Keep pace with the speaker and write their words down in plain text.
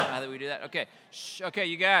that we do that? Okay. Okay,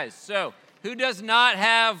 you guys. So, who does not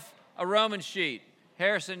have a Roman sheet?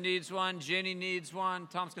 Harrison needs one. Jenny needs one.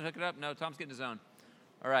 Tom's going to hook it up? No, Tom's getting his own.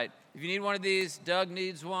 All right. If you need one of these, Doug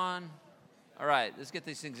needs one. All right, let's get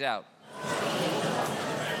these things out.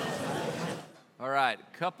 All right,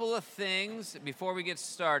 a couple of things before we get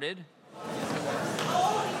started.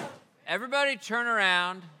 Everybody turn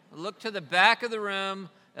around, look to the back of the room,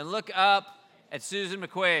 and look up at Susan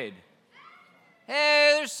McQuaid.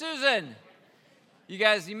 Hey, there's Susan. You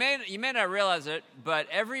guys, you may not realize it, but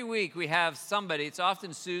every week we have somebody. It's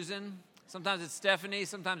often Susan. Sometimes it's Stephanie.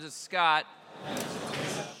 Sometimes it's Scott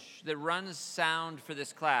that runs sound for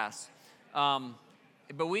this class.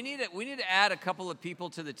 But we need to add a couple of people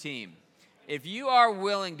to the team. If you are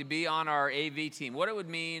willing to be on our AV team, what it would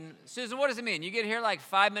mean, Susan, what does it mean? You get here like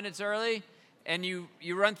 5 minutes early, and you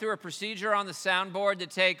run through a procedure on the soundboard that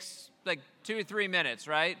takes like 2 or 3 minutes,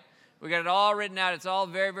 right? We got it all written out. It's all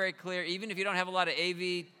very, very clear. Even if you don't have a lot of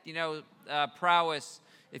AV, prowess,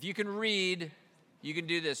 if you can read, you can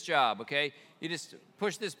do this job, okay? You just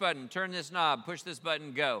push this button, turn this knob, push this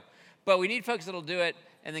button, go. But we need folks that'll do it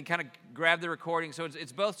and then kind of grab the recording. So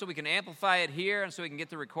it's both so we can amplify it here and so we can get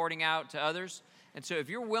the recording out to others. And so if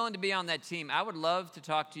you're willing to be on that team, I would love to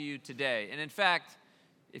talk to you today. And in fact,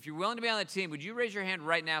 if you're willing to be on that team, would you raise your hand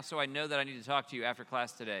right now so I know that I need to talk to you after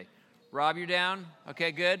class today? Rob, you're down?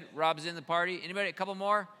 Okay, good. Rob's in the party. Anybody? A couple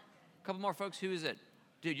more? A couple more folks? Who is it?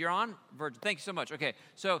 Dude, you're on? Virgil, thank you so much. Okay,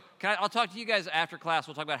 so I'll talk to you guys after class.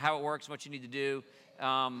 We'll talk about how it works, what you need to do,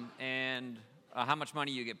 and how much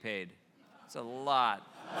money you get paid. It's a lot.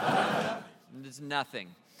 It's nothing.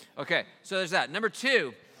 Okay, so there's that. Number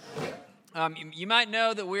two, you might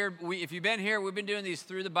know that if you've been here, we've been doing these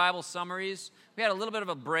through the Bible summaries. We had a little bit of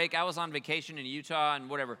a break. I was on vacation in Utah and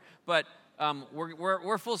whatever, but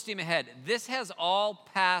we're full steam ahead. This has all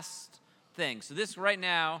past things. So this right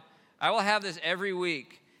now, I will have this every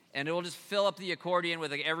week, and it will just fill up the accordion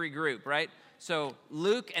with like every group, right? So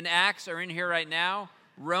Luke and Acts are in here right now.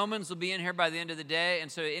 Romans will be in here by the end of the day.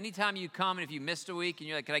 And so anytime you come, and if you missed a week, and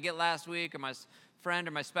you're like, can I get last week, or my friend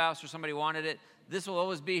or my spouse or somebody wanted it, this will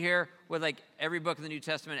always be here with like every book of the New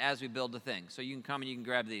Testament as we build the thing. So you can come and you can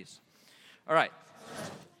grab these. All right.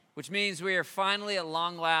 Which means we are finally at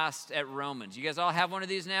long last at Romans. You guys all have one of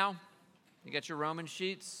these now? You got your Roman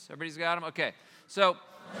sheets? Everybody's got them? Okay. So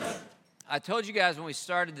I told you guys when we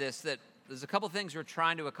started this that there's a couple things we're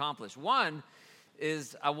trying to accomplish. One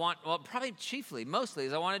is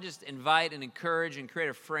mostly I want to just invite and encourage and create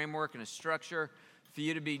a framework and a structure for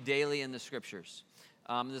you to be daily in the scriptures.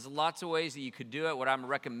 There's lots of ways that you could do it. What I'm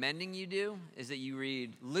recommending you do is that you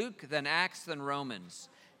read Luke, then Acts, then Romans.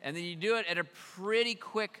 And then you do it at a pretty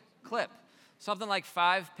quick clip. Something like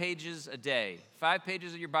 5 pages a day. 5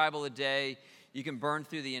 pages of your Bible a day. You can burn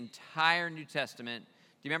through the entire New Testament.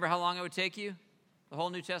 Do you remember how long it would take you? The whole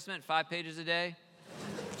New Testament, 5 pages a day?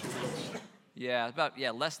 Yeah,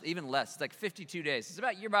 even less. It's like 52 days. It's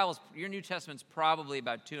about your New Testament's probably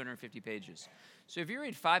about 250 pages. So if you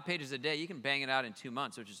read 5 pages a day, you can bang it out in 2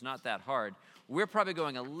 months, which is not that hard. We're probably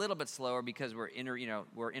going a little bit slower because we're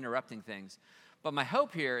interrupting things. But my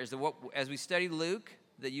hope here is that as we study Luke,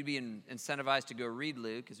 that you'd be incentivized to go read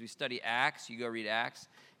Luke. As we study Acts, you go read Acts.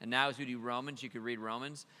 And now as we do Romans, you could read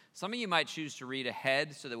Romans. Some of you might choose to read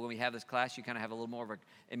ahead so that when we have this class, you kind of have a little more of an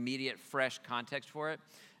immediate, fresh context for it.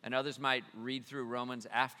 And others might read through Romans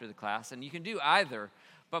after the class. And you can do either.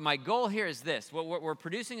 But my goal here is this. What we're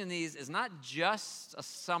producing in these is not just a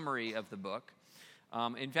summary of the book.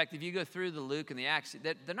 In fact, if you go through the Luke and the Acts,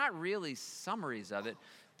 they're not really summaries of it.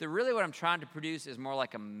 They're really what I'm trying to produce is more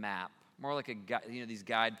like a map, more like these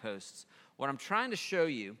guideposts. What I'm trying to show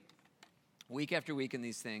you week after week in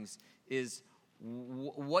these things is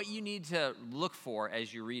what you need to look for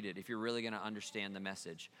as you read it if you're really going to understand the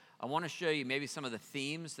message. I want to show you maybe some of the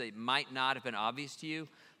themes that might not have been obvious to you,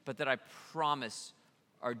 but that I promise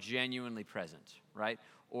are genuinely present, right?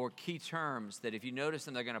 Or key terms that if you notice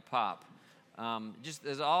them, they're going to pop.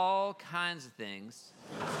 There's all kinds of things.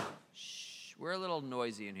 Shh, we're a little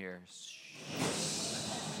noisy in here.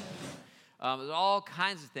 There's all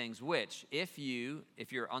kinds of things which, if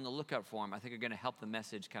you're on the lookout for them, I think are going to help the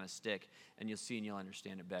message kind of stick, and you'll see and you'll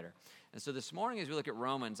understand it better. And so this morning as we look at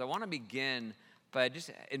Romans, I want to begin by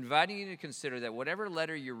just inviting you to consider that whatever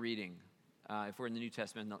letter you're reading, if we're in the New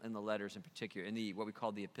Testament, in the letters in particular, in what we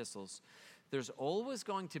call the epistles, there's always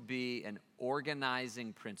going to be an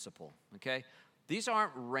organizing principle, okay? These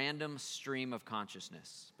aren't random stream of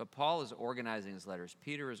consciousness, but Paul is organizing his letters.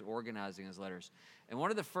 Peter is organizing his letters. And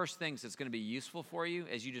one of the first things that's going to be useful for you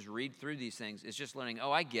as you just read through these things is just learning,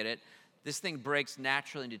 oh, I get it. this thing breaks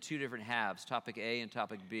naturally into two different halves, topic A and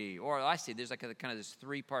topic B. Or I see there's like kind of this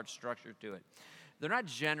three-part structure to it. They're not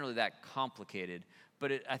generally that complicated,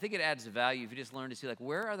 but I think it adds value if you just learn to see, like,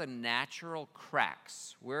 where are the natural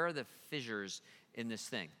cracks? Where are the fissures in this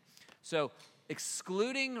thing? So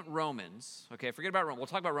excluding Romans, okay, forget about Romans. We'll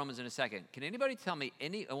talk about Romans in a second. Can anybody tell me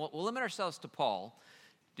we'll limit ourselves to Paul.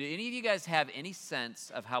 Do any of you guys have any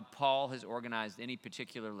sense of how Paul has organized any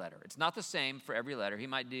particular letter? It's not the same for every letter. He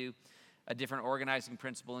might do a different organizing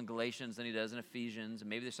principle in Galatians than he does in Ephesians, and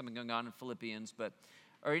maybe there's something going on in Philippians, but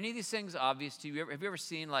are any of these things obvious to you? Have you ever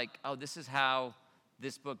seen, like, oh, this is how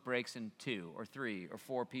this book breaks in 2 or 3 or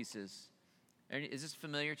 4 pieces? Is this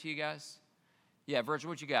familiar to you guys? Yeah, Virgil,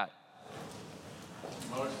 what you got?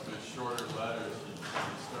 Most of the shorter letters, he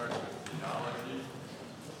starts with theology,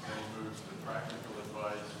 then he moves to practical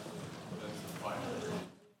advice, then some final reading.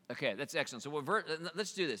 Okay, that's excellent. So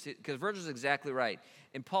let's do this, because Virgil's exactly right.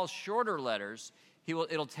 In Paul's shorter letters, he'll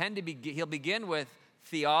begin with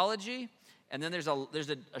theology, and then there's a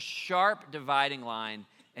sharp dividing line,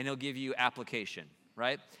 and he'll give you application,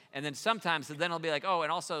 right? And then sometimes, he'll be like, oh,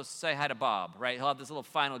 and also say hi to Bob, right? He'll have this little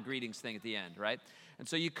final greetings thing at the end, right? And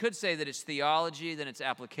so you could say that it's theology, then it's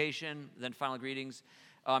application, then final greetings.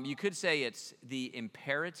 You could say it's the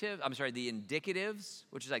indicatives,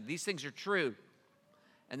 which is like, these things are true.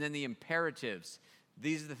 And then the imperatives,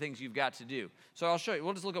 these are the things you've got to do. So I'll show you.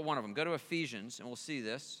 We'll just look at one of them. Go to Ephesians, and we'll see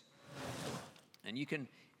this. And you can,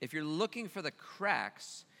 if you're looking for the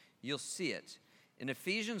cracks, you'll see it. In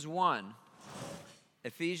Ephesians 1,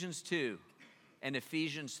 Ephesians 2, and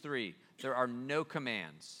Ephesians 3, there are no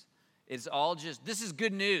commands. It's all just, this is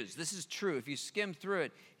good news. This is true. If you skim through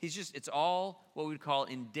it, it's all what we would call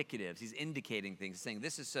indicatives. He's indicating things, saying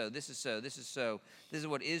this is so, this is so, this is so, this is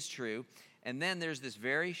what is true. And then there's this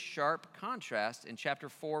very sharp contrast in chapter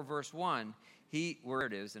 4, verse 1. Where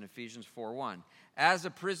it is in Ephesians 4:1. As a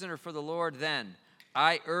prisoner for the Lord, then,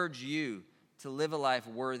 I urge you to live a life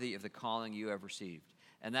worthy of the calling you have received.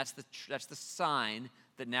 And that's the sign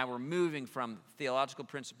that now we're moving from theological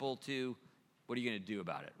principle to what are you going to do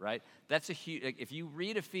about it, right? That's a huge, if you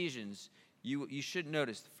read Ephesians, you should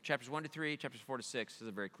notice chapters 1 to 3, chapters 4 to 6 is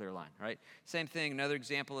a very clear line, right? Same thing, another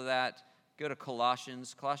example of that. Go to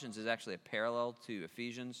Colossians. Colossians is actually a parallel to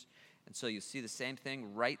Ephesians. And so you see the same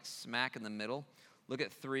thing right smack in the middle. Look at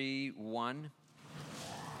 3:1.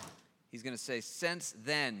 He's going to say, since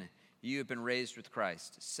then you have been raised with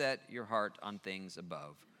Christ. Set your heart on things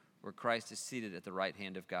above, where Christ is seated at the right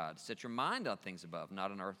hand of God. Set your mind on things above, not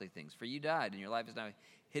on earthly things. For you died, and your life is now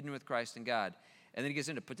hidden with Christ in God. And then he gets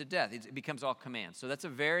into put to death. It becomes all commands. So that's a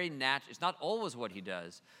very natural, it's not always what he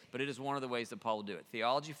does, but it is one of the ways that Paul will do it.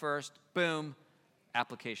 Theology first, boom,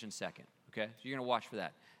 application second. Okay? So you're going to watch for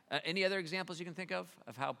that. Any other examples you can think of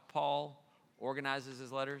how Paul organizes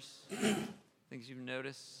his letters? Things you've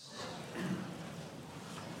noticed?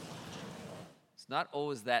 It's not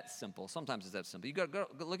always that simple. Sometimes it's that simple. You go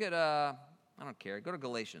look at, I don't care, go to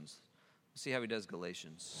Galatians. Let's see how he does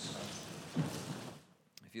Galatians.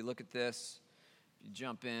 If you look at this, you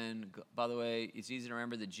jump in. By the way, it's easy to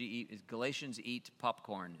remember that Galatians eat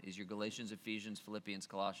popcorn is your Galatians, Ephesians, Philippians,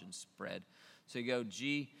 Colossians spread. So you go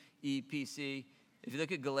GEPC. If you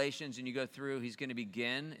look at Galatians and you go through, he's going to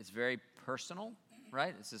begin. It's very personal,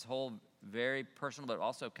 right? It's this whole very personal, but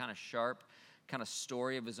also kind of sharp, kind of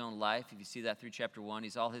story of his own life. If you see that through chapter 1,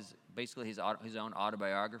 he's all basically his own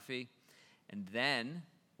autobiography. And then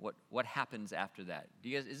what happens after that?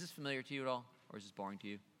 Is this familiar to you at all, or is this boring to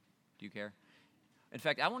you? Do you care? In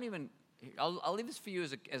fact, I'll leave this for you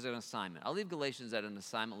as an assignment. I'll leave Galatians at an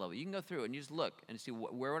assignment level. You can go through it and you just look and see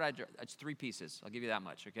where would I draw. It's 3 pieces. I'll give you that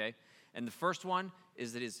much, okay? And the first one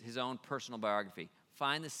is that his own personal biography.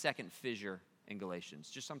 Find the second fissure in Galatians,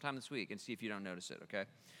 just sometime this week, and see if you don't notice it, okay?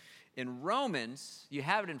 In Romans, you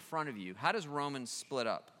have it in front of you. How does Romans split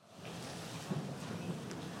up?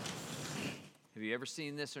 Have you ever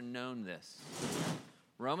seen this or known this?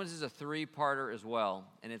 Romans is a 3-parter as well,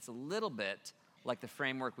 and it's a little bit like the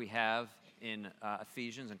framework we have in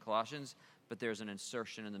Ephesians and Colossians, but there's an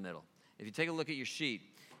insertion in the middle. If you take a look at your sheet,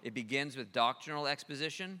 it begins with doctrinal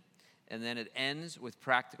exposition, and then it ends with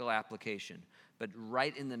practical application. But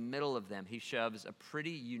right in the middle of them, he shoves a pretty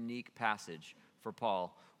unique passage for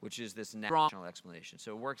Paul, which is this doctrinal explanation.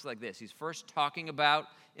 So it works like this. He's first talking about,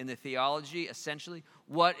 in the theology, essentially,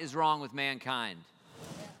 what is wrong with mankind?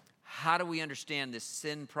 How do we understand this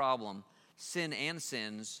sin problem, sin and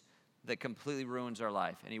sins, that completely ruins our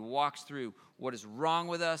life? And he walks through what is wrong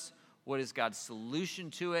with us, what is God's solution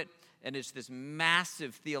to it, and it's this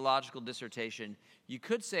massive theological dissertation. You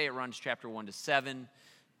could say it runs chapter 1 to 7.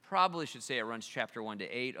 Probably should say it runs chapter 1 to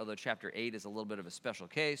 8, although chapter 8 is a little bit of a special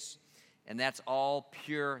case. And that's all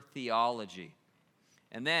pure theology.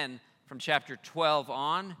 And then from chapter 12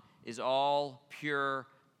 on is all pure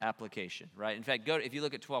application, right? In fact, if you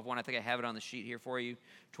look at 12:1, I think I have it on the sheet here for you.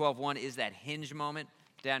 12:1 is that hinge moment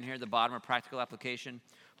down here at the bottom of practical application.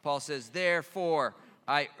 Paul says, therefore,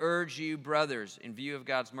 I urge you, brothers, in view of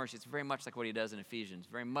God's mercy. It's very much like what he does in Ephesians,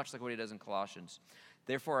 very much like what he does in Colossians.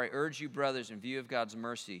 Therefore, I urge you, brothers, in view of God's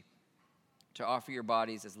mercy, to offer your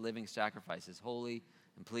bodies as living sacrifices, holy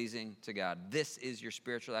and pleasing to God. This is your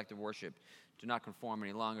spiritual act of worship. Do not conform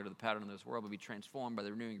any longer to the pattern of this world, but be transformed by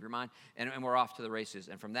the renewing of your mind. And we're off to the races.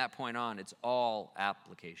 And from that point on, it's all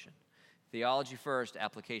application. Theology first,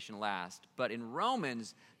 application last. But in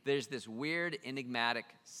Romans, there's this weird, enigmatic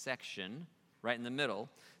section right in the middle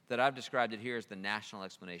that I've described it here as the national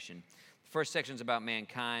explanation. The first section is about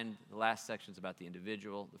mankind. The last section is about the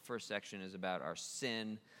individual. The first section is about our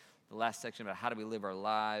sin. The last section about how do we live our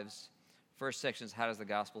lives. First section is how does the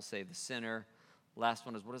gospel save the sinner. Last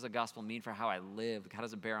one is what does the gospel mean for how I live? How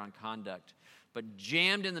does it bear on conduct? But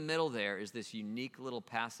jammed in the middle there is this unique little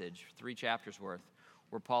passage, 3 chapters worth,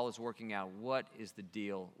 where Paul is working out what is the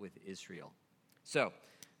deal with Israel. So,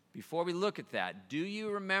 before we look at that, do you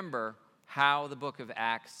remember how the book of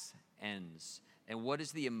Acts ends? And what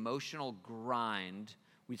is the emotional grind,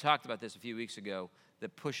 we talked about this a few weeks ago,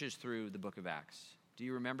 that pushes through the book of Acts? Do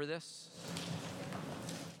you remember this?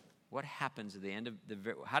 What happens at the end of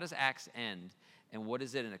how does Acts end? And what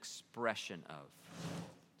is it an expression of?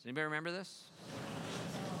 Does anybody remember this?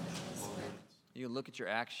 You can look at your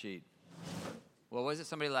Acts sheet. What was it?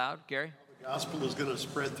 Somebody loud? Gary? The gospel is going to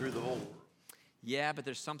spread through the whole world. Yeah, but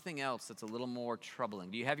there's something else that's a little more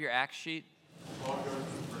troubling. Do you have your Acts sheet? Paul goes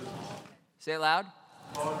to prison. Say it loud.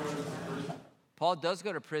 Paul goes to prison. Paul does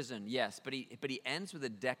go to prison, yes, but he ends with a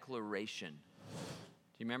declaration. Do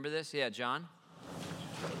you remember this? Yeah, John?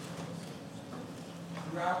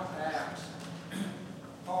 Throughout Acts,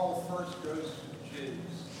 Paul first goes to the Jews.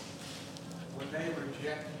 When they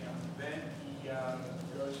reject him, then he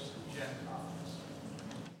goes to the Gentiles.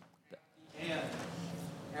 At the end,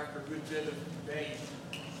 after a good bit of debate,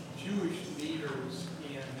 Jewish leaders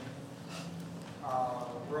in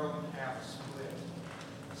Rome have split.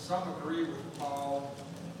 Some agree with Paul,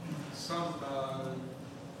 some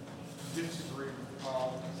disagree with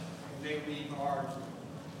Paul, and they leave arguing.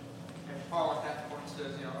 And Paul at that point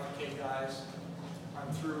says, okay, guys,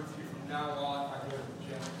 I'm through with you. From now on, I go to the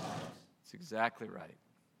Gentiles. That's exactly right.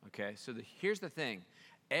 Okay, so here's the thing.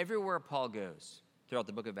 Everywhere Paul goes throughout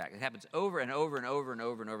the book of Acts, it happens over and over and over and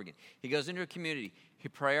over and over again. He goes into a community. He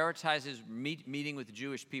prioritizes meeting with the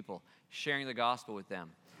Jewish people, sharing the gospel with them.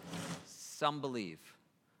 Some believe,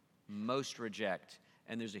 most reject,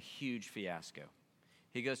 and there's a huge fiasco.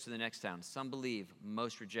 He goes to the next town. Some believe,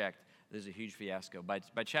 most reject. There's a huge fiasco. By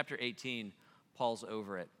chapter 18, Paul's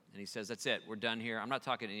over it, and he says, that's it. We're done here. I'm not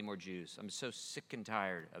talking to any more Jews. I'm so sick and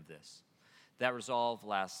tired of this. That resolve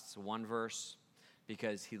lasts one verse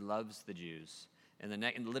because he loves the Jews.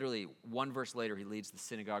 And literally one verse later, he leads the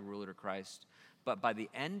synagogue ruler to Christ. But by the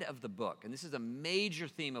end of the book, and this is a major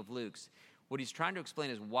theme of Luke's, what he's trying to explain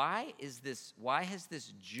is why has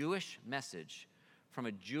this Jewish message from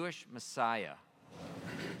a Jewish Messiah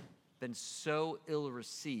been so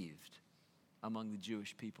ill-received among the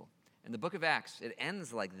Jewish people? In the book of Acts, it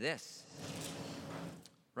ends like this.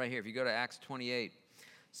 Right here, if you go to Acts 28,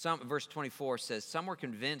 verse 24 says, some were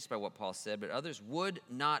convinced by what Paul said, but others would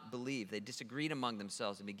not believe. They disagreed among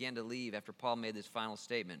themselves and began to leave after Paul made this final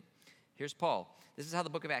statement. Here's Paul. This is how the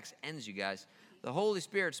book of Acts ends, you guys. The Holy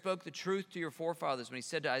Spirit spoke the truth to your forefathers when he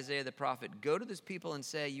said to Isaiah the prophet, go to this people and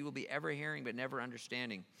say, you will be ever hearing but never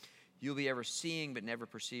understanding. You will be ever seeing but never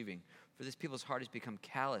perceiving. For this people's heart has become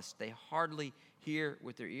calloused. They hardly hear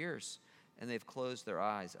with their ears, and they've closed their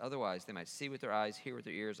eyes. Otherwise, they might see with their eyes, hear with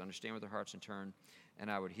their ears, understand with their hearts, and turn,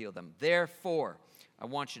 and I would heal them. Therefore, I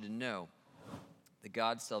want you to know that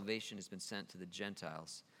God's salvation has been sent to the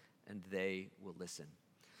Gentiles, and they will listen.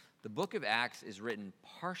 The book of Acts is written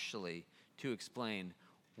partially to explain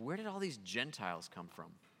where did all these Gentiles come from?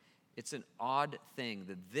 It's an odd thing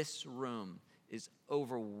that this room is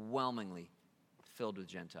overwhelmingly filled with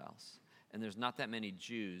Gentiles. And there's not that many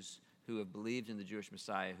Jews who have believed in the Jewish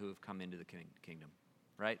Messiah who have come into the kingdom,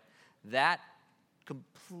 right? That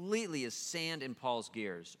completely is sand in Paul's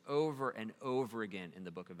gears over and over again in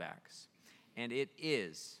the book of Acts. And it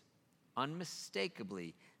is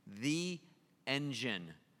unmistakably the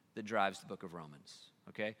engine that drives the book of Romans,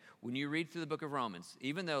 okay? When you read through the book of Romans,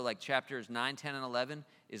 even though like chapters 9, 10, and 11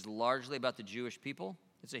 is largely about the Jewish people,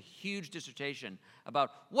 it's a huge dissertation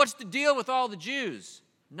about what's the deal with all the Jews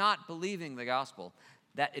not believing the gospel.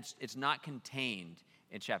 That it's not contained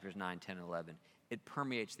in chapters 9, 10, and 11. it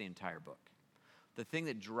permeates the entire book. The thing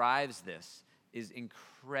that drives this is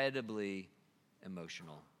incredibly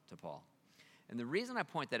emotional to Paul. And the reason I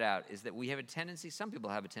point that out is that we have a tendency, some people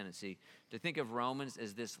have a tendency, to think of Romans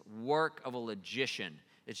as this work of a logician.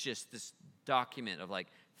 It's just this document of like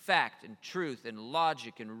fact and truth and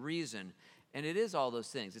logic and reason. And it is all those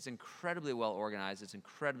things. It's incredibly well organized. It's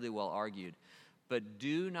incredibly well argued. But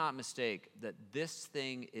do not mistake that this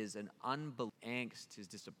thing is an unbelievable angst, his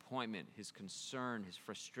disappointment, his concern, his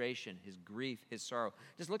frustration, his grief, his sorrow.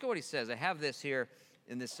 Just look at what he says. I have this here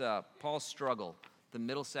in this Paul's struggle, the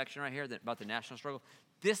middle section right here about the national struggle.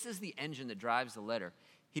 This is the engine that drives the letter.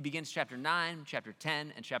 He begins chapter 9, chapter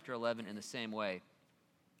 10, and chapter 11 in the same way.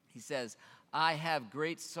 He says, I have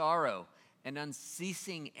great sorrow and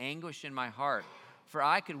unceasing anguish in my heart, for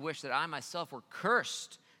I could wish that I myself were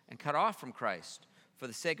cursed and cut off from Christ for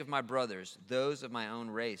the sake of my brothers, those of my own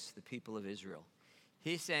race, the people of Israel.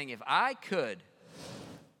 He's saying, if I could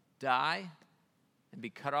die and be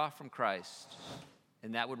cut off from Christ,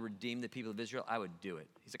 and that would redeem the people of Israel, I would do it.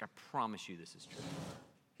 He's like, I promise you this is true.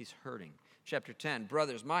 He's hurting. Chapter 10,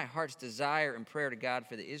 brothers, my heart's desire and prayer to God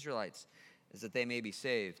for the Israelites is that they may be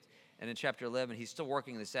saved. And in chapter 11, he's still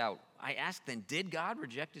working this out. I ask then, did God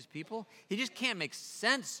reject his people? He just can't make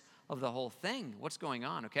sense of the whole thing. What's going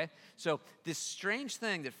on, okay? So this strange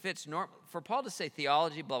thing that fits, for Paul to say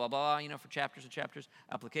theology, blah, blah, blah, for chapters and chapters,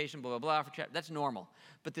 application, blah, blah, blah, for chapters, that's normal.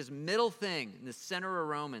 But this middle thing in the center of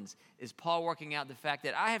Romans is Paul working out the fact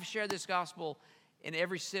that I have shared this gospel in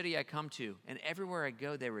every city I come to, and everywhere I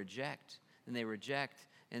go, they reject, and they reject,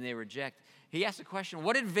 and they reject. He asks the question,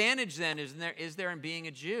 what advantage then is there in being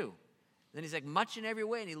a Jew? Then he's like, much in every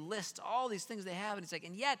way, and he lists all these things they have, and he's like,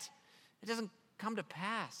 and yet, it doesn't come to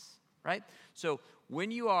pass. Right? So when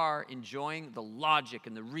you are enjoying the logic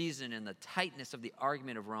and the reason and the tightness of the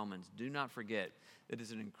argument of Romans, do not forget that it's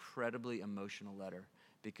an incredibly emotional letter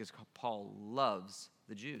because Paul loves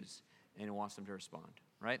the Jews and he wants them to respond.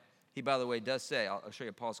 Right? He, by the way, does say, I'll show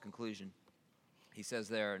you Paul's conclusion. He says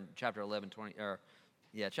there in chapter 11,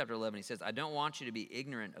 chapter 11, he says, I don't want you to be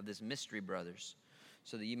ignorant of this mystery, brothers,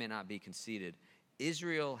 so that you may not be conceited.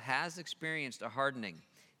 Israel has experienced a hardening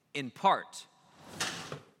in part,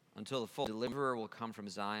 until the full deliverer will come from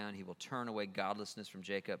Zion. He will turn away godlessness from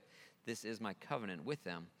Jacob. This is my covenant with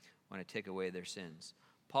them when I take away their sins.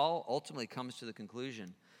 Paul ultimately comes to the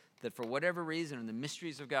conclusion that for whatever reason, in the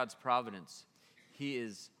mysteries of God's providence, he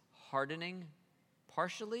is hardening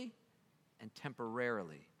partially and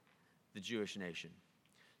temporarily the Jewish nation,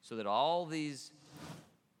 so that all these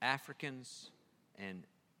Africans and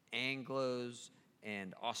Anglos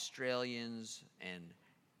and Australians and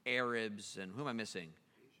Arabs and who am I missing?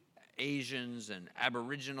 Asians and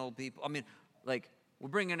Aboriginal people. I mean, like, we're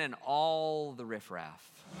bringing in all the riffraff.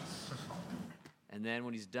 And then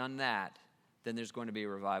when he's done that, then there's going to be a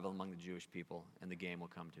revival among the Jewish people, and the game will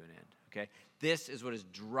come to an end, okay? This is what is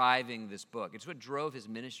driving this book. It's what drove his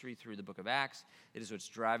ministry through the book of Acts. It is what's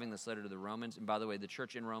driving this letter to the Romans. And by the way, the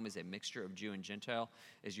church in Rome is a mixture of Jew and Gentile.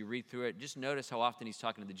 As you read through it, just notice how often he's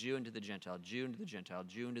talking to the Jew and to the Gentile, Jew and to the Gentile,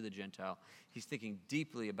 Jew and to the Gentile. He's thinking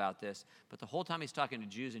deeply about this. But the whole time he's talking to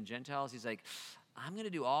Jews and Gentiles, he's like, I'm going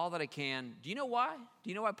to do all that I can. Do you know why? Do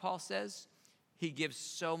you know why Paul says he gives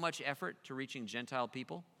so much effort to reaching Gentile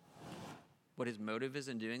people? What his motive is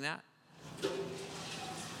in doing that?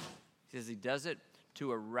 He says he does it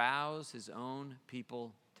to arouse his own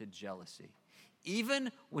people to jealousy.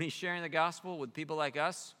 Even when he's sharing the gospel with people like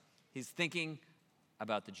us, he's thinking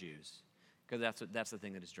about the Jews, because that's the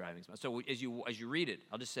thing that is driving him. So as you read it,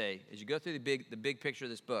 I'll just say, as you go through the big picture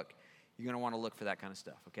of this book, you're going to want to look for that kind of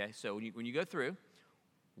stuff. Okay, so when you go through,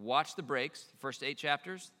 watch the breaks. The first 8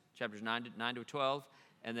 chapters 9 to 12.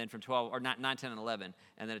 And then from 12, or 9, 10, and 11,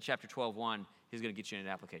 and then at chapter 12:1, he's going to get you in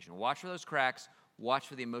an application. Watch for those cracks, watch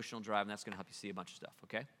for the emotional drive, and that's going to help you see a bunch of stuff,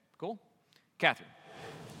 okay? Cool? Catherine.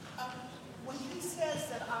 When he says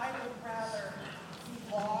that I would rather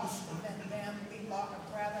be lost than them be lost,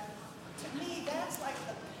 rather, to me, that's like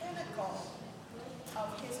the pinnacle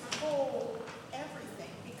of his whole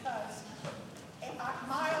everything, because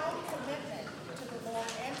my own commitment to the Lord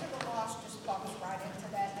and to the lost just bumps right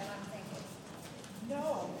into that, and I'm thinking,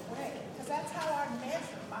 no way, because that's how I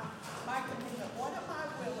measure my commitment. What am I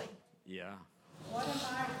willing? Yeah.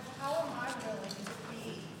 How am I willing to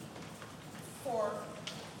be for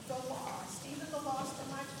the lost, even the lost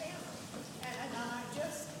in my family? And I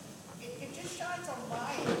just, it just shines a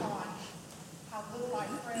light on how little I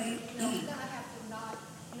pray. Then I have to not,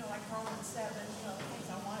 like Romans 7, the things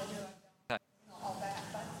I want to do, I don't, all that.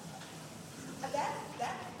 But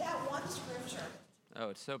that one scripture. Oh,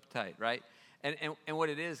 it's so tight, right? And what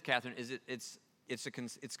it is, Catherine, is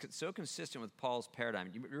so consistent with Paul's paradigm.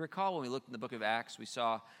 You recall when we looked in the book of Acts, we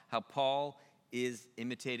saw how Paul is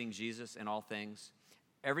imitating Jesus in all things.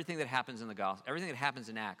 Everything that happens in the gospel, everything that happens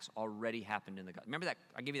in Acts already happened in the gospel. Remember that?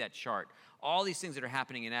 I gave you that chart. All these things that are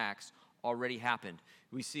happening in Acts already happened.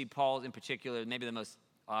 We see Paul in particular, maybe the most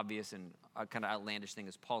obvious and kind of outlandish thing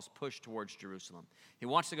is Paul's push towards Jerusalem. He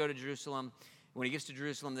wants to go to Jerusalem. When he gets to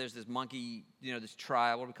Jerusalem, there's this monkey, this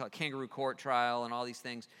trial, what do we call it, kangaroo court trial and all these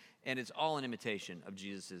things. And it's all an imitation of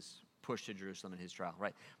Jesus' push to Jerusalem in his trial,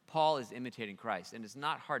 right? Paul is imitating Christ. And it's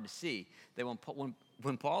not hard to see that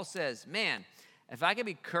when Paul says, man, if I could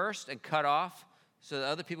be cursed and cut off so that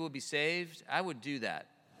other people would be saved, I would do that.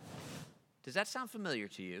 Does that sound familiar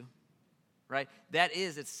to you? Right? That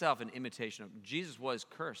is itself an imitation of Jesus was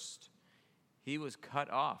cursed. He was cut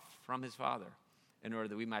off from his Father in order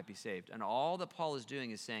that we might be saved. And all that Paul is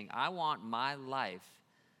doing is saying, I want my life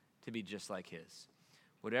to be just like his.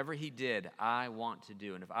 Whatever he did, I want to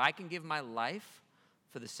do. And if I can give my life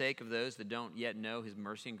for the sake of those that don't yet know his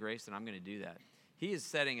mercy and grace, then I'm going to do that. He is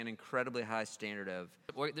setting an incredibly high standard of,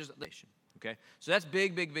 okay? So that's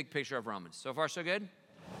big picture of Romans. So far, so good?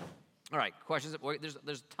 All right, questions? There's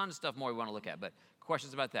a ton of stuff more we want to look at, but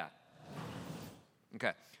questions about that?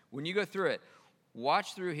 Okay, when you go through it,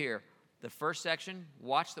 watch through here. The first section,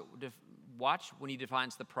 watch when he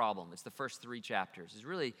defines the problem. It's the first 3 chapters. It's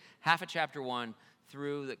really half of chapter 1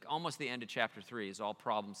 through almost the end of chapter 3 is all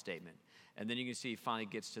problem statement. And then you can see he finally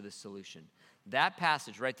gets to the solution. That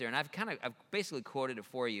passage right there, and I've basically quoted it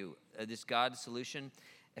for you, this God's solution.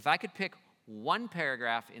 If I could pick one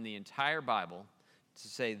paragraph in the entire Bible to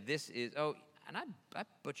say this is, and I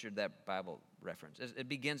butchered that Bible reference. It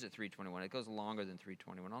begins at 3:21. It goes longer than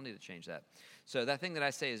 3:21. I'll need to change that. So that thing that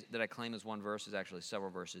I say that I claim is one verse is actually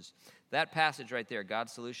several verses. That passage right there,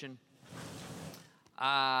 God's solution,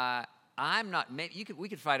 I'm not, we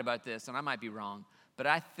could fight about this, and I might be wrong, but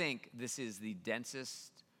I think this is the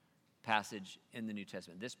densest passage in the New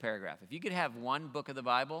Testament, this paragraph. If you could have one book of the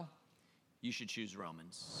Bible, you should choose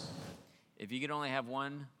Romans. If you could only have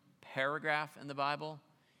one paragraph in the Bible,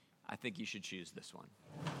 I think you should choose this one.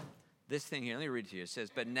 This thing here, let me read it to you. It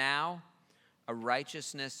says, but now a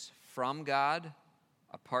righteousness from God,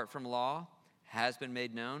 apart from law, has been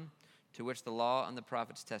made known, to which the law and the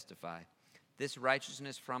prophets testify. This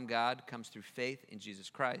righteousness from God comes through faith in Jesus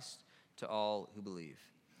Christ to all who believe.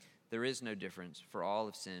 There is no difference, for all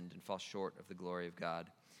have sinned and fall short of the glory of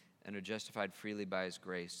God, and are justified freely by his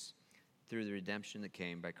grace through the redemption that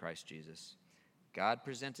came by Christ Jesus. God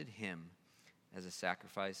presented him as a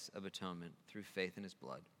sacrifice of atonement through faith in his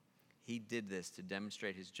blood. He did this to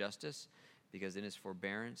demonstrate his justice, because in his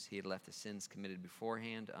forbearance he had left the sins committed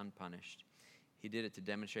beforehand unpunished. He did it to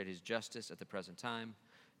demonstrate his justice at the present time,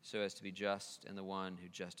 so as to be just and the one who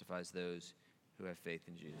justifies those who have faith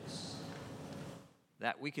in Jesus.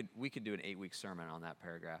 That we could do an 8-week sermon on that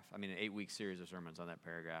paragraph. I mean, an 8-week series of sermons on that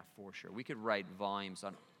paragraph for sure. We could write volumes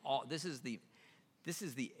on all. This is the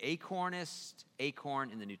acornest acorn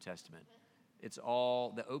in the New Testament. It's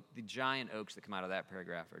all the giant oaks that come out of that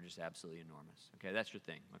paragraph are just absolutely enormous. Okay, that's your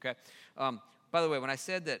thing. Okay. By the way, when I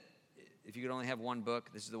said that if you could only have one book,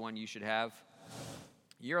 this is the one you should have.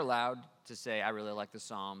 You're allowed to say, I really like the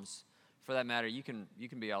Psalms. For that matter, you can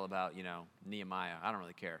be all about, Nehemiah. I don't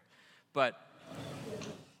really care. But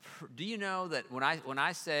do you know that when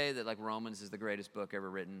I say that like Romans is the greatest book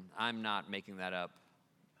ever written, I'm not making that up.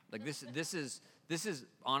 Like this is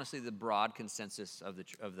honestly the broad consensus of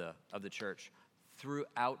the church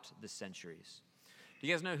throughout the centuries. Do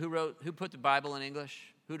you guys know who put the Bible in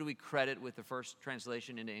English? Who do we credit with the first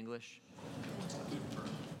translation into English?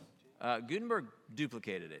 Gutenberg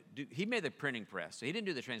duplicated it. He made the printing press, so he didn't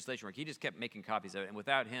do the translation work. He just kept making copies of it, and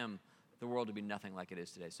without him, the world would be nothing like it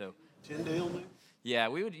is today. So Tyndale, maybe? Yeah,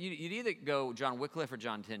 you'd either go John Wycliffe or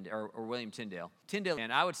John Tyndale or William Tyndale. Tyndale,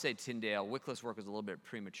 and I would say Tyndale. Wycliffe's work was a little bit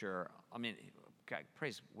premature. I mean, God,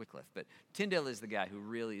 praise Wycliffe, but Tyndale is the guy who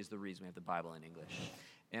really is the reason we have the Bible in English.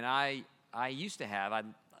 And I used to have,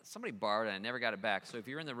 somebody borrowed it and I never got it back. So if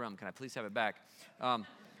you're in the room, can I please have it back?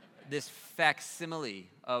 This facsimile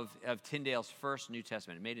of Tyndale's first New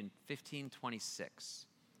Testament, made in 1526,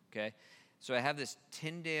 okay? So I have this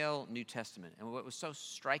Tyndale New Testament, and what was so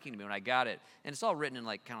striking to me when I got it, and it's all written in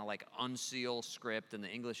kind of unsealed script, and the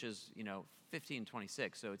English is,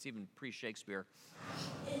 1526, so it's even pre-Shakespeare.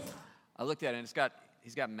 I looked at it, and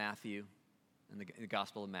he's got Matthew, and the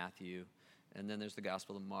Gospel of Matthew, and then there's the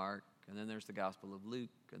Gospel of Mark, and then there's the Gospel of Luke,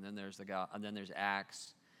 and then there's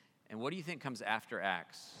Acts. And what do you think comes after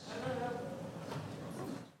Acts?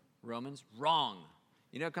 Romans? Wrong.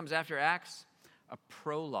 You know what comes after Acts? A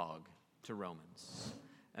prologue to Romans.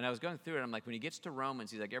 And I was going through it, and I'm like, when he gets to Romans,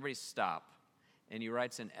 he's like, everybody stop. and he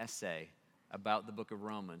writes an essay about the book of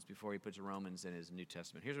Romans before he puts Romans in his New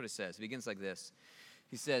Testament. Here's what it says. It begins like this.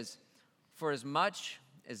 He says, "For as much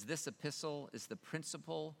as this epistle is the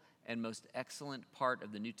principal and most excellent part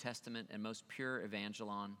of the New Testament and most pure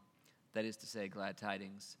evangelon, that is to say, glad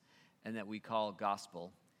tidings, and that we call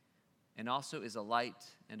gospel, and also is a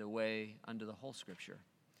light and a way unto the whole Scripture,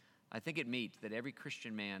 I think it meet that every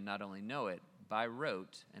Christian man not only know it by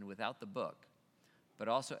rote and without the book, but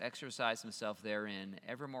also exercise himself therein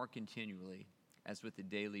evermore continually, as with the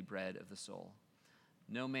daily bread of the soul.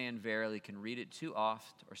 No man verily can read it too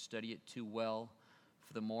oft or study it too well,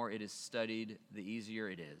 for the more it is studied, the easier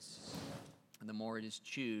it is, and the more it is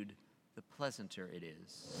chewed, the pleasanter it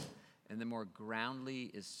is, and the more groundly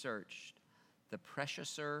is searched, the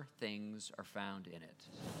preciouser things are found in it.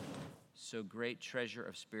 So great treasure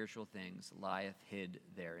of spiritual things lieth hid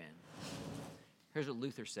therein." Here's what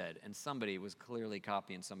Luther said, and somebody was clearly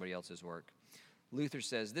copying somebody else's work. Luther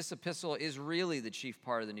says, "This epistle is really the chief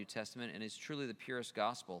part of the New Testament and is truly the purest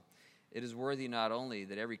gospel. It is worthy not only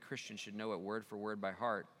that every Christian should know it word for word by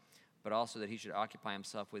heart, but also that he should occupy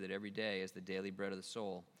himself with it every day as the daily bread of the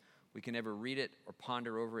soul. We can never read it or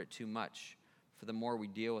ponder over it too much, for the more we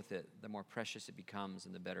deal with it, the more precious it becomes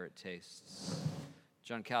and the better it tastes."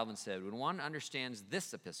 John Calvin said, "When one understands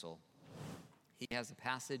this epistle, he has a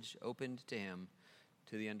passage opened to him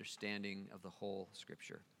to the understanding of the whole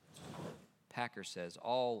Scripture." Packer says,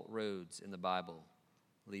 "All roads in the Bible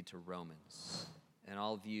lead to Romans, and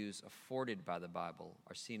all views afforded by the Bible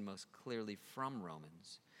are seen most clearly from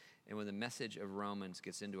Romans. And when the message of Romans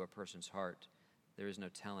gets into a person's heart, there is no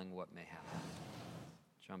telling what may happen."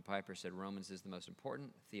 John Piper said, "Romans is the most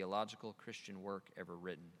important theological Christian work ever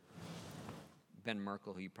written." Ben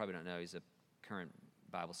Merkel, who you probably don't know, he's a current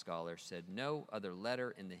Bible scholar, said, "No other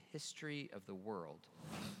letter in the history of the world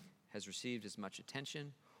has received as much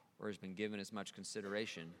attention or has been given as much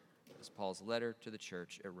consideration as Paul's letter to the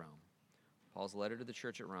church at Rome. Paul's letter to the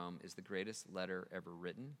church at Rome is the greatest letter ever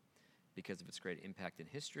written because of its great impact in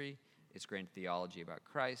history, its great theology about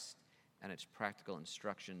Christ, and its practical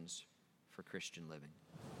instructions for Christian living."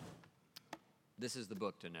 This is the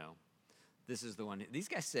book to know. This is the one. These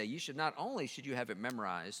guys say you should not only should you have it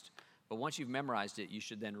memorized, but once you've memorized it, you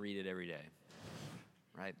should then read it every day,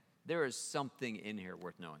 right? There is something in here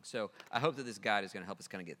worth knowing. So I hope that this guide is going to help us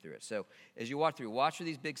kind of get through it. So as you walk through, watch for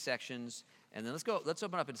these big sections, and then let's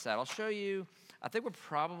open up inside. I'll show you. I think we're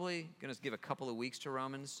probably going to give a couple of weeks to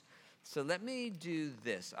Romans. So let me do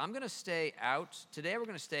this. I'm going to stay out. Today we're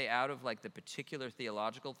going to stay out of like the particular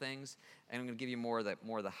theological things, and I'm going to give you more of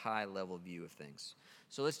the high-level view of things.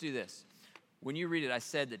 So let's do this. When you read it, I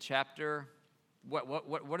said that chapter, what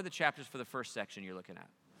are the chapters for the first section you're looking at?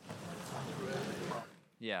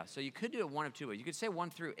 Yeah, so you could do it one of two ways. You could say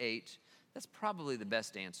 1 through 8. That's probably the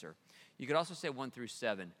best answer. You could also say 1 through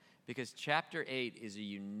 7, because chapter 8 is a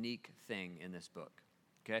unique thing in this book,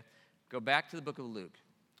 okay? Go back to the book of Luke.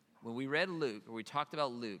 When we read Luke, or we talked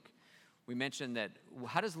about Luke, we mentioned that,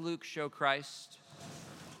 how does Luke show Christ?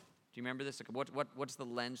 Do you remember this? Like, what's the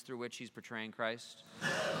lens through which he's portraying Christ?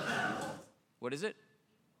 What is it?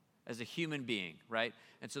 As a human being, right?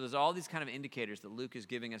 And so there's all these kind of indicators that Luke is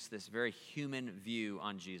giving us this very human view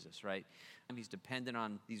on Jesus, right? And he's dependent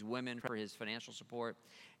on these women for his financial support.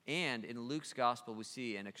 And in Luke's gospel, we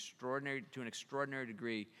see to an extraordinary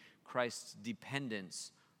degree, Christ's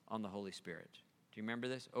dependence on the Holy Spirit. Do you remember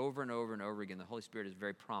this? Over and over and over again, the Holy Spirit is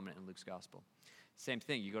very prominent in Luke's gospel. Same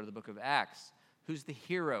thing, you go to the book of Acts. Who's the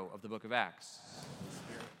hero of the book of Acts?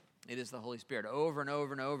 It is the Holy Spirit. Over and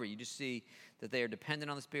over and over, you just see that they are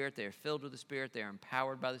dependent on the Spirit, they are filled with the Spirit, they are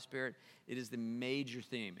empowered by the Spirit. It is the major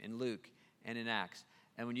theme in Luke and in Acts.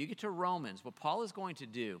 And when you get to Romans, what Paul is going to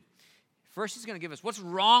do, first he's going to give us what's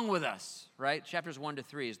wrong with us, right? Chapters 1 to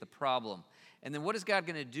 3 is the problem. And then what is God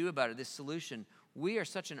going to do about it, this solution? We are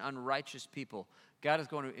such an unrighteous people. God is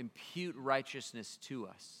going to impute righteousness to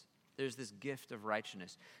us. There's this gift of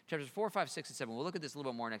righteousness. Chapters 4, 5, 6, and 7, we'll look at this a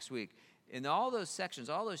little bit more next week. In all those sections,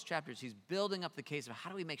 all those chapters, he's building up the case of how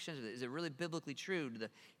do we make sense of this? Is it really biblically true? Do the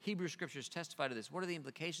Hebrew scriptures testify to this? What are the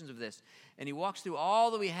implications of this? And he walks through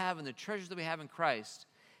all that we have and the treasures that we have in Christ.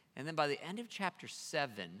 And then by the end of chapter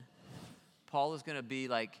 7, Paul is going to be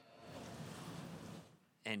like,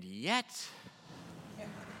 and yet,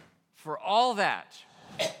 for all that,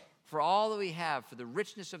 for all that we have, for the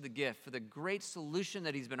richness of the gift, for the great solution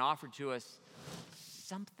that he's been offered to us,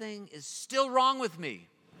 something is still wrong with me.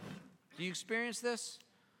 Do you experience this?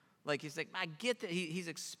 Like he's like, I get that he's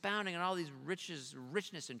expounding on all these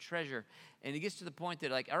richness and treasure, and he gets to the point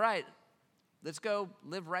that like, all right, let's go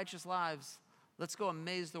live righteous lives. Let's go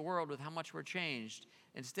amaze the world with how much we're changed.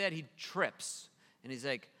 Instead, he trips, and he's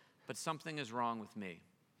like, but something is wrong with me.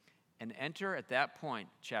 And enter at that point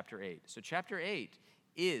chapter 8. So chapter 8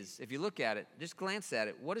 is, if you look at it, just glance at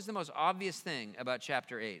it, what is the most obvious thing about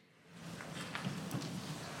chapter 8?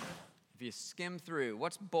 If you skim through,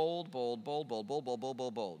 what's bold, bold, bold, bold, bold, bold, bold,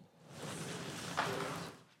 bold, bold?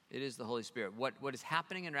 It is the Holy Spirit. What is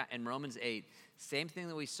happening in Romans 8, same thing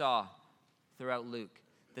that we saw throughout Luke,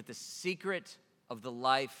 that the secret of the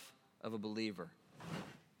life of a believer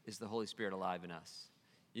is the Holy Spirit alive in us.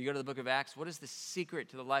 You go to the book of Acts, what is the secret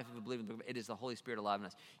to the life of a believer? It is the Holy Spirit alive in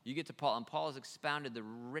us. You get to Paul, and Paul has expounded the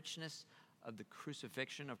richness of the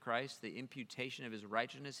crucifixion of Christ, the imputation of his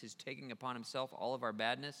righteousness, his taking upon himself all of our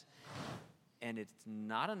badness. And it's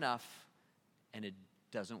not enough, and it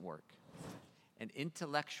doesn't work. An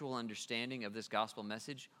intellectual understanding of this gospel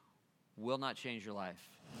message will not change your life.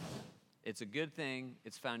 It's a good thing,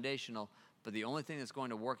 it's foundational, but the only thing that's going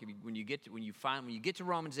to work when you get to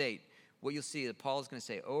Romans 8, what you'll see that Paul is going to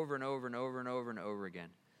say over and over and over and over and over again,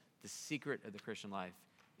 the secret of the Christian life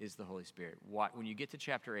is the Holy Spirit. When you get to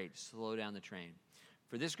chapter 8, slow down the train.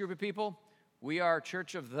 For this group of people, we are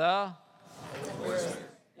Church of the Holy Spirit.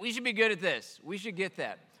 We should be good at this. We should get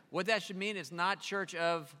that. What that should mean is not Church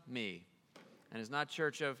of me, and it's not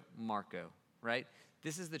Church of Marco, right?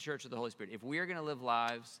 This is the Church of the Holy Spirit. If we are going to live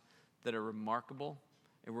lives that are remarkable,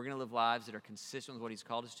 and we're going to live lives that are consistent with what he's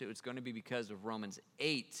called us to, it's going to be because of Romans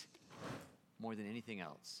 8 more than anything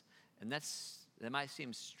else. And that might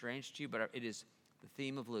seem strange to you, but it is the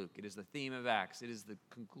theme of Luke. It is the theme of Acts. It is the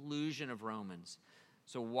conclusion of Romans.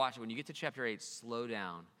 So watch, when you get to chapter 8, slow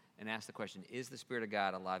down and ask the question, is the Spirit of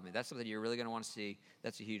God alive in me? That's something you're really going to want to see.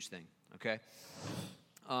 That's a huge thing, okay?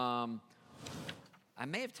 I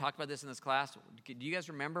may have talked about this in this class. Do you guys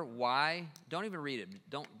remember why? Don't even read it.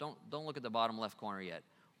 Don't look at the bottom left corner yet.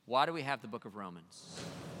 Why do we have the book of Romans? Do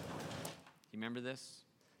you remember this?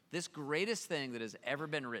 This greatest thing that has ever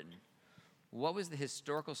been written. What was the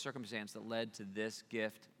historical circumstance that led to this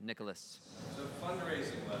gift, Nicholas? It's a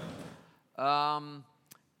fundraising letter.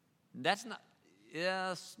 That's not.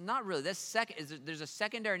 Yes, not really. There's a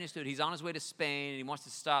secondary news to it. He's on his way to Spain, and he wants to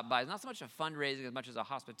stop by. It's not so much a fundraising as much as a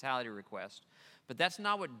hospitality request. But that's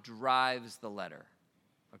not what drives the letter.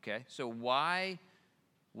 Okay? So why?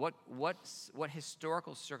 What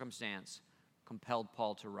historical circumstance compelled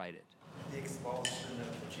Paul to write it? The expulsion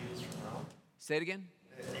of the Jews from Rome. Say it again.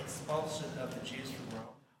 The expulsion of the Jews from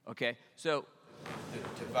Rome. Okay, so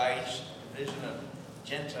The division of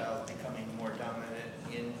Gentiles becoming more dominant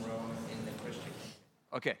in Rome in the Christian kingdom.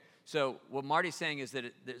 okay, so what Marty's saying is that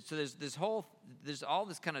there's all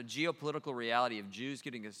this kind of geopolitical reality of Jews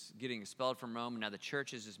getting expelled from Rome, and now the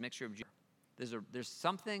church is this mixture of Jews. There's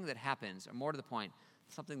something that happens, or more to the point,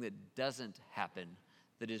 something that doesn't happen,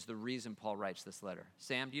 that is the reason Paul writes this letter.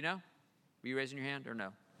 Sam, do you know? Were you raising your hand or no?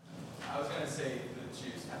 I was going to say the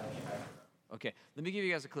Jews had a back. Okay, let me give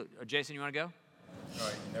you guys a clue. Jason, you want to go? No,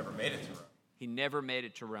 he never made it to Rome. He never made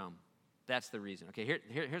it to Rome. That's the reason. Okay,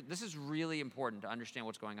 here. This is really important to understand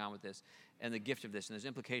what's going on with this and the gift of this, and there's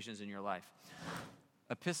implications in your life.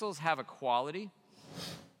 Epistles have a quality,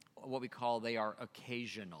 what we call they are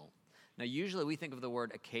occasional. Now, usually we think of the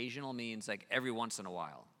word occasional means like every once in a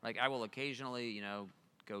while. Like I will occasionally,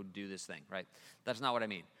 go do this thing, right? That's not what I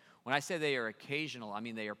mean. When I say they are occasional, I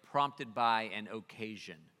mean they are prompted by an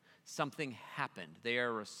occasion. Something happened. They are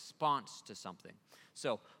a response to something.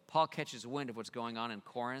 So Paul catches wind of what's going on in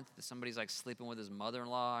Corinth. Somebody's like sleeping with his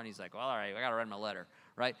mother-in-law, and he's like, well, all right, I got to write him a letter,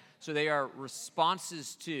 right? So they are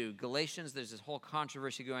responses to Galatians. There's this whole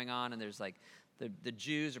controversy going on, and there's like the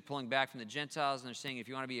Jews are pulling back from the Gentiles, and they're saying if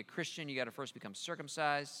you want to be a Christian, you got to first become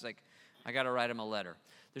circumcised. It's like, I got to write him a letter.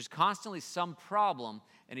 There's constantly some problem,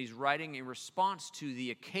 and he's writing in response to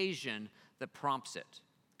the occasion that prompts it.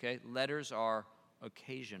 Okay, letters are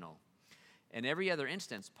occasional. In every other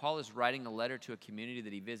instance, Paul is writing a letter to a community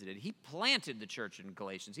that he visited. He planted the church in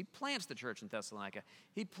Galatians. He plants the church in Thessalonica.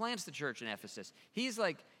 He plants the church in Ephesus. He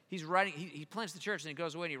plants the church, and he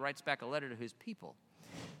goes away and he writes back a letter to his people.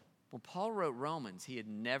 When Paul wrote Romans, he had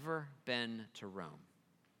never been to Rome.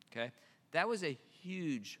 Okay, that was a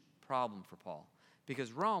huge problem for Paul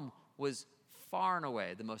because Rome was far and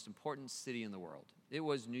away the most important city in the world. It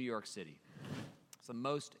was New York City.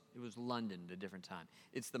 It was London at a different time.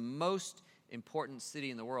 It's the most important city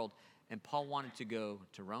in the world, and Paul wanted to go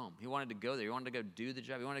to Rome. He wanted to go there. He wanted to go do the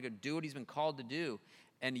job. He wanted to go do what he's been called to do,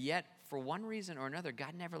 and yet, for one reason or another,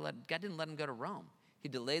 God didn't let him go to Rome. He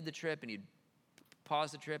delayed the trip, and he'd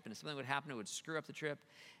pause the trip, and if something would happen, it would screw up the trip.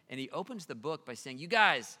 And he opens the book by saying, you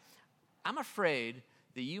guys, I'm afraid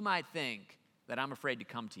that you might think that I'm afraid to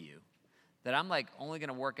come to you, that I'm like only going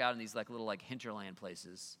to work out in these like little like hinterland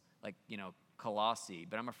places, like, Colossae,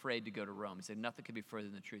 but I'm afraid to go to Rome. He said, nothing could be further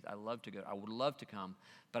than the truth. I would love to come,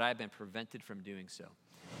 but I've been prevented from doing so.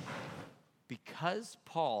 Because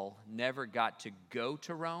Paul never got to go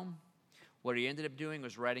to Rome, what he ended up doing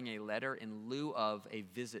was writing a letter in lieu of a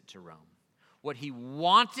visit to Rome. What he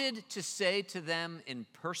wanted to say to them in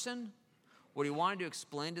person, what he wanted to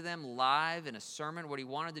explain to them live in a sermon, what he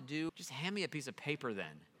wanted to do, just hand me a piece of paper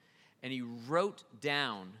then. And he wrote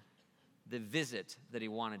down the visit that he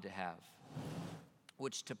wanted to have,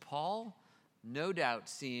 which to Paul, no doubt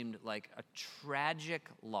seemed like a tragic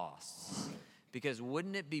loss. Because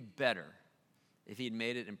wouldn't it be better if he'd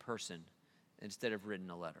made it in person instead of written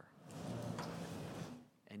a letter?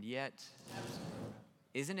 And yet,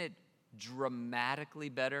 isn't it dramatically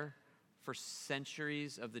better for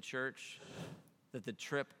centuries of the church that the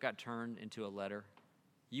trip got turned into a letter?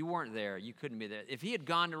 You weren't there. You couldn't be there. If he had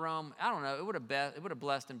gone to Rome, I don't know, it would have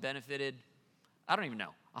blessed and benefited, I don't even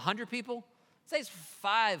know, 100 people? Say it's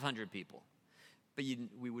 500 people. But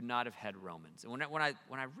we would not have had Romans. And when I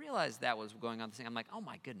realized that was going on, this thing, I'm like, oh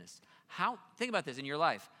my goodness. Think about this in your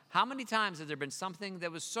life. How many times has there been something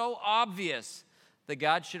that was so obvious that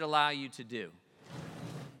God should allow you to do?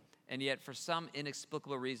 And yet, for some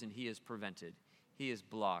inexplicable reason, he is prevented. He is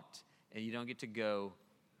blocked. And you don't get to go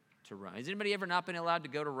to Rome. Has anybody ever not been allowed to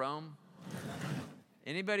go to Rome?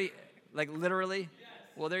 Anybody? Like literally? Yes.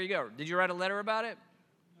 Well, there you go. Did you write a letter about it?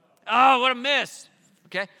 No. Oh, what a miss.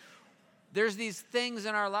 Okay. There's these things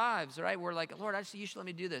in our lives, right? We're like, Lord, you should let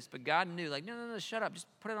me do this. But God knew, like, no, shut up. Just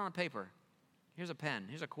put it on a paper. Here's a pen.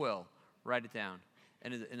 Here's a quill. Write it down.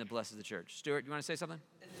 And it blesses the church. Stuart, you want to say something?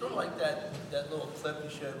 It's sort of like that little clip you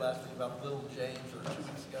showed last week about little James, or 2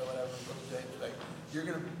 weeks ago, whatever, little James. Like, you're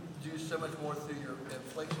going to do so much more through your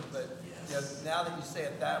affliction, but now that you say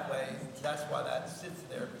it that way, that's why that sits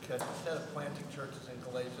there, because instead of planting churches in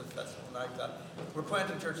Galatia, Thessalonica, we're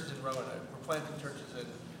planting churches in Roanoke, we're planting churches in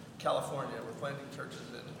California, we're planting churches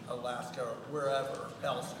in Alaska, or wherever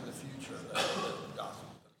else in the future that the gospel.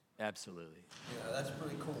 Absolutely. Yeah, that's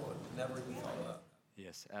pretty cool. Never even thought of that.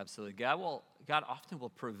 Yes, absolutely. God often will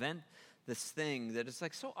prevent this thing that is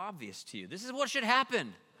like so obvious to you. This is what should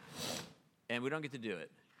happen. And we don't get to do it.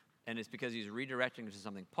 And it's because he's redirecting us to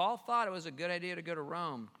something. Paul thought it was a good idea to go to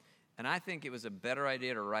Rome, and I think it was a better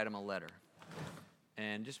idea to write him a letter.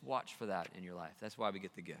 And just watch for that in your life. That's why we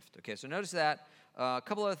get the gift. Okay, so notice that. A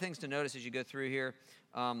couple other things to notice as you go through here.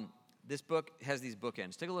 This book has these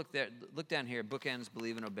bookends. Take a look there. Look down here. Bookends,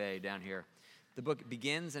 believe and obey, down here. The book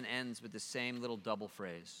begins and ends with the same little double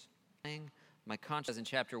phrase. My conscience in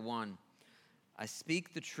chapter 1. I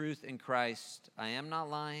speak the truth in Christ. I am not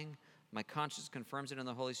lying. My conscience confirms it in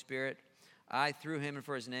the Holy Spirit. I, through him and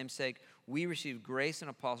for his name's sake, we receive grace and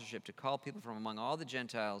apostleship to call people from among all the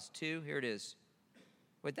Gentiles to, here it is.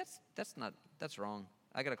 Wait, that's wrong.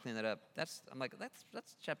 I got to clean that up. That's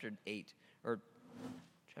chapter 8 or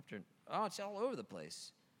chapter, it's all over the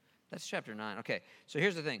place. That's chapter 9. Okay, so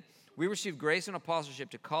here's the thing. We receive grace and apostleship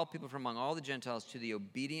to call people from among all the Gentiles to the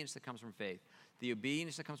obedience that comes from faith. The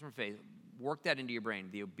obedience that comes from faith. Work that into your brain.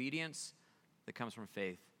 The obedience that comes from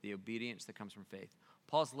faith. The obedience that comes from faith.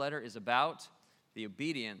 Paul's letter is about the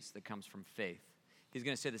obedience that comes from faith. He's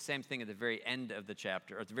going to say the same thing at the very end of the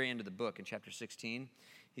chapter, or at the very end of the book in chapter 16.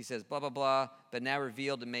 He says, blah, blah, blah, but now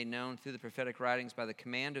revealed and made known through the prophetic writings by the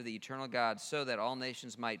command of the eternal God, so that all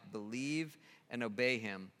nations might believe and obey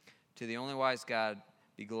him. To the only wise God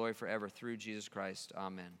be glory forever through Jesus Christ.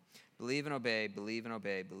 Amen. Believe and obey, believe and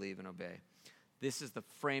obey, believe and obey. This is the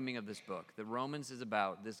framing of this book. The Romans is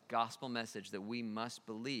about this gospel message that we must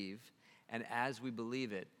believe, and as we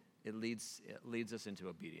believe it, it leads us into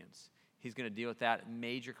obedience. He's going to deal with that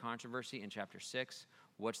major controversy in chapter 6.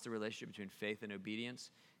 What's the relationship between faith and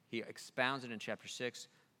obedience? He expounds it in chapter 6,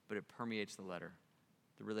 but it permeates the letter,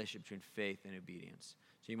 the relationship between faith and obedience.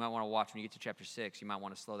 So you might want to watch when you get to chapter 6. You might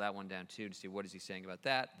want to slow that one down too to see what is he saying about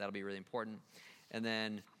that. That'll be really important. And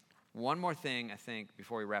then one more thing, I think,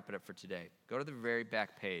 before we wrap it up for today. Go to the very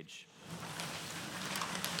back page.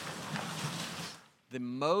 The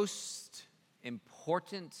most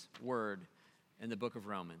important word in the book of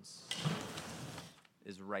Romans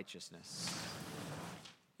is righteousness.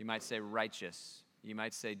 You might say righteous. You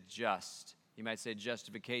might say just. You might say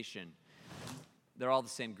justification. They're all the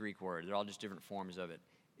same Greek word. They're all just different forms of it.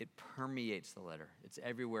 It permeates the letter. It's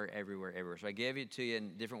everywhere, everywhere, everywhere. So I gave it to you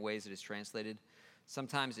in different ways that it's translated.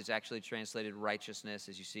 Sometimes it's actually translated righteousness,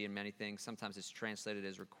 as you see in many things. Sometimes it's translated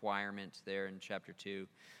as requirement there in chapter 2.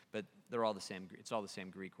 But they're all the same. It's all the same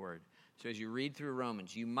Greek word. So as you read through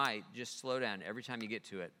Romans, you might just slow down every time you get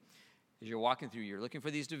to it. As you're walking through, you're looking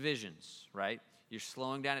for these divisions, right? You're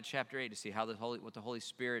slowing down at chapter 8 to see how what the Holy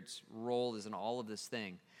Spirit's role is in all of this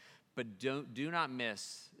thing. But do not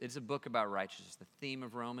miss, it's a book about righteousness. The theme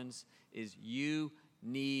of Romans is you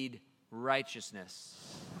need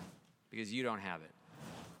righteousness because you don't have it.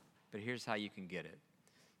 But here's how you can get it.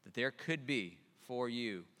 That there could be for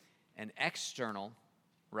you an external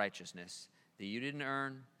righteousness that you didn't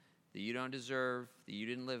earn, that you don't deserve, that you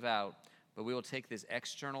didn't live out, but we will take this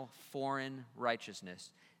external foreign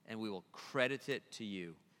righteousness and we will credit it to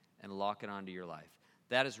you and lock it onto your life.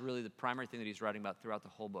 That is really the primary thing that he's writing about throughout the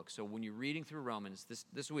whole book. So when you're reading through Romans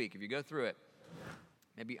this week, if you go through it,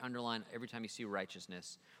 maybe underline every time you see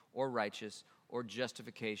righteousness or righteous or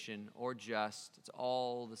justification or just. It's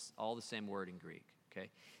all the same word in Greek, okay?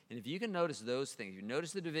 And if you can notice those things, you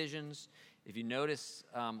notice the divisions, if you notice,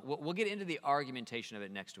 we'll get into the argumentation of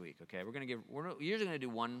it next week, okay? We're usually going to do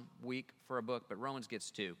 1 week for a book, but Romans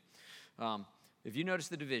gets 2. If you notice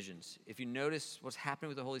the divisions, if you notice what's happening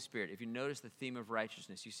with the Holy Spirit, if you notice the theme of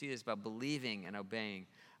righteousness, you see this about believing and obeying,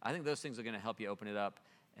 I think those things are going to help you open it up.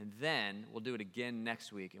 And then we'll do it again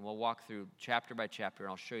next week, and we'll walk through chapter by chapter, and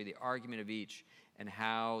I'll show you the argument of each and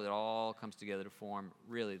how it all comes together to form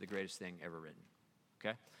really the greatest thing ever written.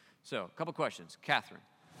 Okay? So, a couple questions. Catherine.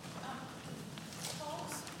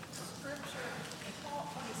 Paul's scripture, Paul,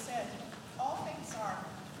 when he said, all things are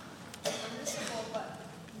permissible, but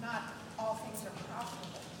not all things are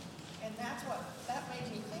profitable. And that made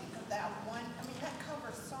me think of that one. I mean, that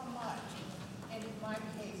covers so much in my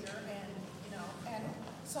behavior, and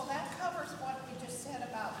so that covers what we just said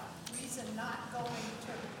about reason not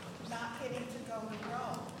getting to go to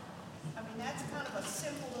Rome. I mean, that's kind of a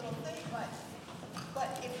simple little thing, but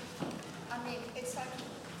it's like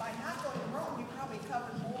by not going to Rome, you probably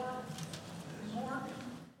covered more.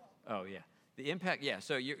 Oh yeah, the impact. Yeah.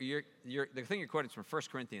 So the thing you're quoting is from 1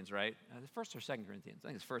 Corinthians, right? The 1st or 2 Corinthians? I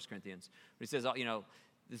think it's 1 Corinthians. But he says,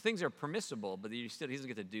 the things are permissible, but he doesn't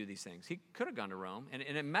get to do these things. He could have gone to Rome, and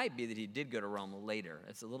it might be that he did go to Rome later.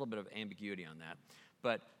 It's a little bit of ambiguity on that.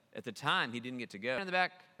 But at the time, he didn't get to go. In the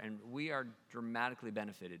back, and we are dramatically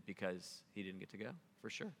benefited because he didn't get to go, for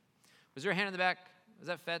sure. Was there a hand in the back? Was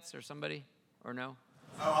that Fetz or somebody, or no?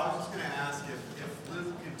 Oh, I was just going to ask if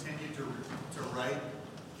Luke continued to write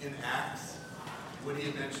in Acts, would he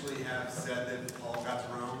eventually have said that Paul got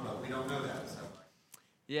to Rome? But we don't know that, so.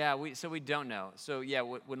 Yeah, we don't know. So yeah,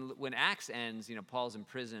 when Acts ends, Paul's in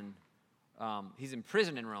prison. He's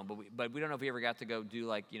imprisoned in Rome, but we don't know if he ever got to go do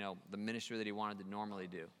the ministry that he wanted to normally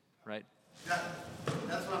do, right?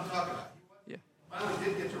 That's what I'm talking about. Yeah. Finally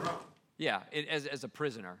did get to Rome. Yeah, as a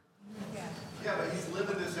prisoner. Yeah, but he's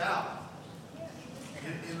living this out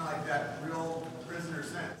in that real prisoner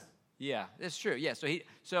sense. Yeah, that's true. Yeah, so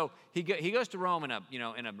he goes to Rome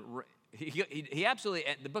he absolutely,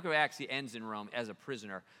 the book of Acts, he ends in Rome as a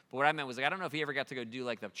prisoner. But what I meant was, I don't know if he ever got to go do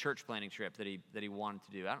the church planting trip that he wanted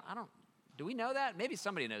to do. Do we know that? Maybe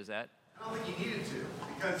somebody knows that. I don't think he needed to,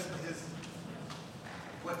 because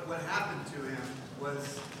what happened to him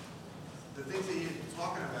was the things that he was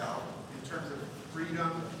talking about in terms of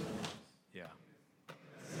freedom. Yeah.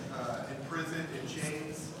 In prison, in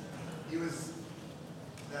chains,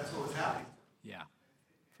 that's what was happening. Yeah,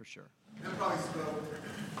 for sure. That probably spoke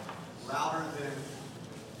louder than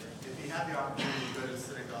if he had the opportunity to go to the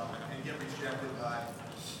synagogue and get rejected by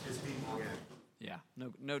his people again. Yeah,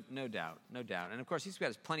 no doubt. And of course, he's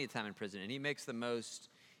got plenty of time in prison, and he makes the most.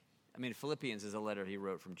 Philippians is a letter he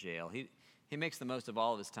wrote from jail. He makes the most of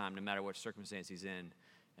all of his time, no matter what circumstance he's in,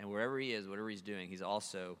 and wherever he is, whatever he's doing, he's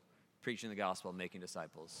also preaching the gospel, making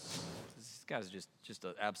disciples. This guy's just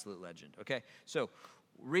an absolute legend. Okay, so.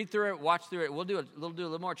 Read through it, watch through it. We'll do a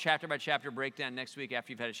little more chapter by chapter breakdown next week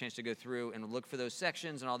after you've had a chance to go through and look for those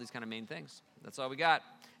sections and all these kind of main things. That's all we got.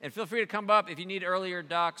 And feel free to come up if you need earlier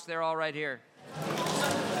docs. They're all right here.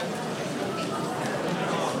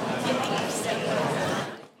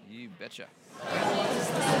 You betcha.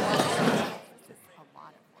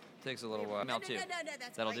 Takes a little while. Email too. No,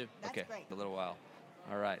 That'll great. do. That's Okay, great. a little while.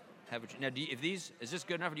 All right. Now, is this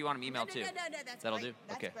good enough, or do you want them emailed too? No, that's That'll great. do.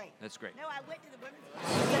 That's Okay, great. that's great. No, I went to the women's.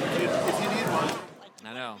 If you need one.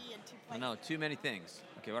 I know. Too many things.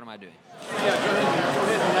 Okay, what am I doing? Yeah, go ahead.